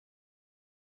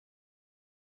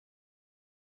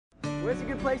Where's a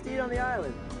good place to eat on the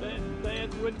island?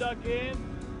 There's Wood Duck Inn.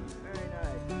 Very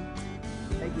nice.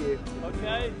 Thank you.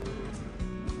 Okay.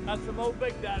 That's some old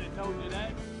Big Daddy told you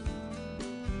that.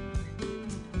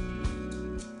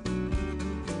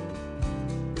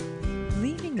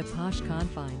 Leaving the posh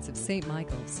confines of St.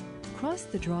 Michael's, cross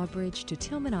the drawbridge to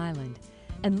Tilghman Island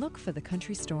and look for the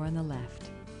country store on the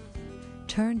left.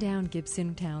 Turn down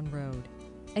Gibson Town Road,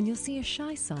 and you'll see a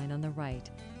shy sign on the right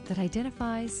that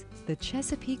identifies the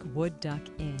Chesapeake Wood Duck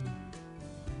Inn.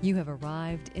 You have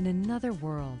arrived in another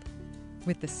world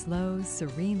with the slow,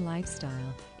 serene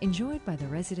lifestyle enjoyed by the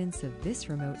residents of this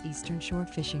remote Eastern Shore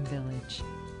fishing village.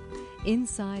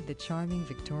 Inside the charming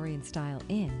Victorian-style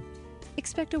inn,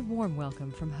 expect a warm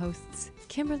welcome from hosts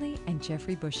Kimberly and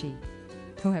Jeffrey Bushy,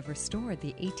 who have restored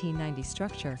the 1890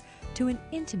 structure to an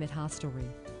intimate hostelry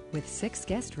with 6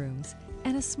 guest rooms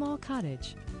and a small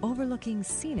cottage overlooking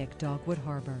scenic Dogwood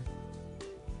Harbor.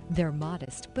 Their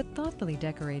modest but thoughtfully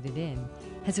decorated inn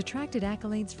has attracted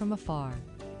accolades from afar,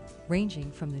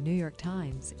 ranging from the New York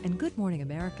Times and Good Morning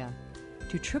America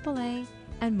to AAA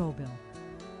and Mobile.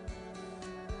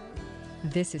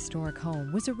 This historic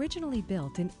home was originally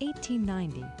built in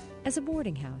 1890 as a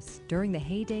boarding house during the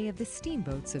heyday of the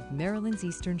steamboats of Maryland's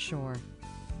Eastern Shore.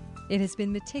 It has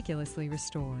been meticulously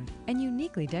restored and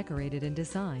uniquely decorated and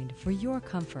designed for your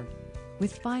comfort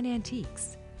with fine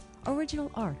antiques, original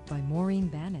art by Maureen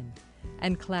Bannon,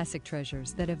 and classic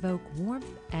treasures that evoke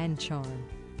warmth and charm.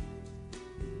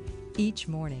 Each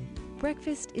morning,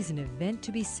 breakfast is an event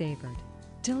to be savored,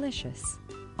 delicious,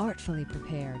 artfully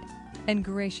prepared, and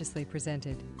graciously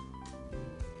presented.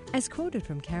 As quoted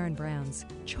from Karen Brown's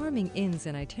Charming Inns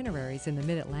and Itineraries in the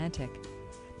Mid-Atlantic,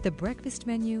 the breakfast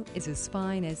menu is as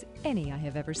fine as any I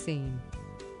have ever seen.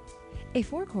 A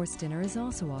 4-course dinner is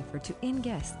also offered to inn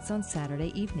guests on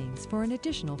Saturday evenings for an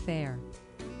additional fare.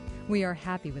 We are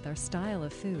happy with our style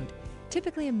of food,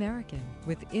 typically American,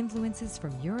 with influences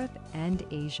from Europe and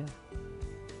Asia.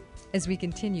 As we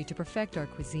continue to perfect our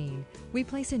cuisine, we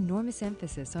place enormous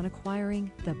emphasis on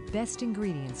acquiring the best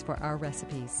ingredients for our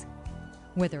recipes.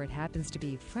 Whether it happens to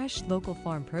be fresh local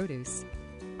farm produce,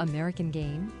 American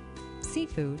game,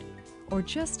 seafood, or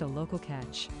just a local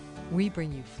catch, we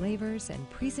bring you flavors and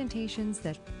presentations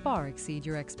that far exceed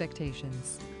your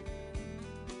expectations.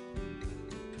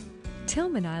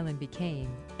 Tilghman Island became,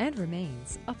 and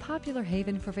remains, a popular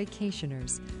haven for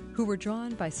vacationers who were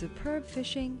drawn by superb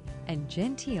fishing and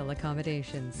genteel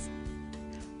accommodations.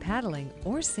 Paddling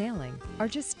or sailing are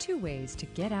just 2 ways to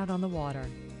get out on the water.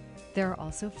 There are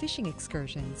also fishing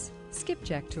excursions,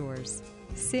 skipjack tours,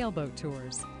 sailboat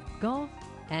tours, golf,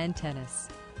 and tennis.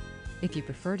 If you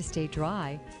prefer to stay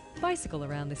dry, bicycle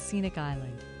around the scenic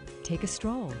island, take a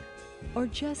stroll, or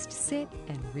just sit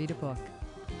and read a book.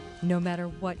 No matter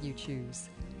what you choose,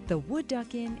 the Wood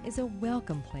Duck Inn is a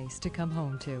welcome place to come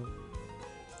home to.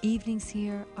 Evenings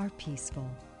here are peaceful.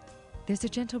 There's a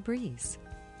gentle breeze.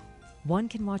 One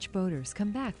can watch boaters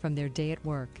come back from their day at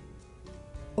work,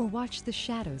 or watch the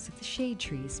shadows of the shade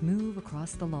trees move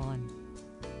across the lawn.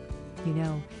 You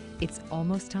know, it's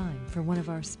almost time for one of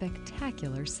our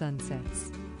spectacular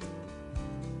sunsets.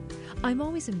 I'm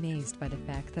always amazed by the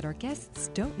fact that our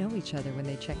guests don't know each other when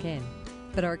they check in,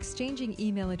 but are exchanging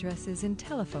email addresses and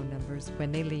telephone numbers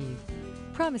when they leave,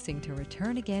 promising to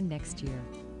return again next year.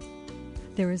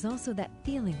 There is also that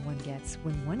feeling one gets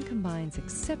when one combines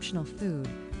exceptional food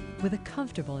with a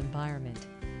comfortable environment.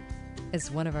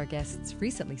 As one of our guests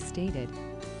recently stated,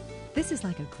 this is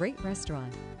like a great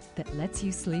restaurant that lets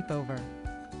you sleep over.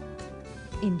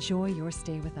 Enjoy your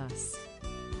stay with us.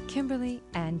 Kimberly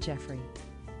and Jeffrey.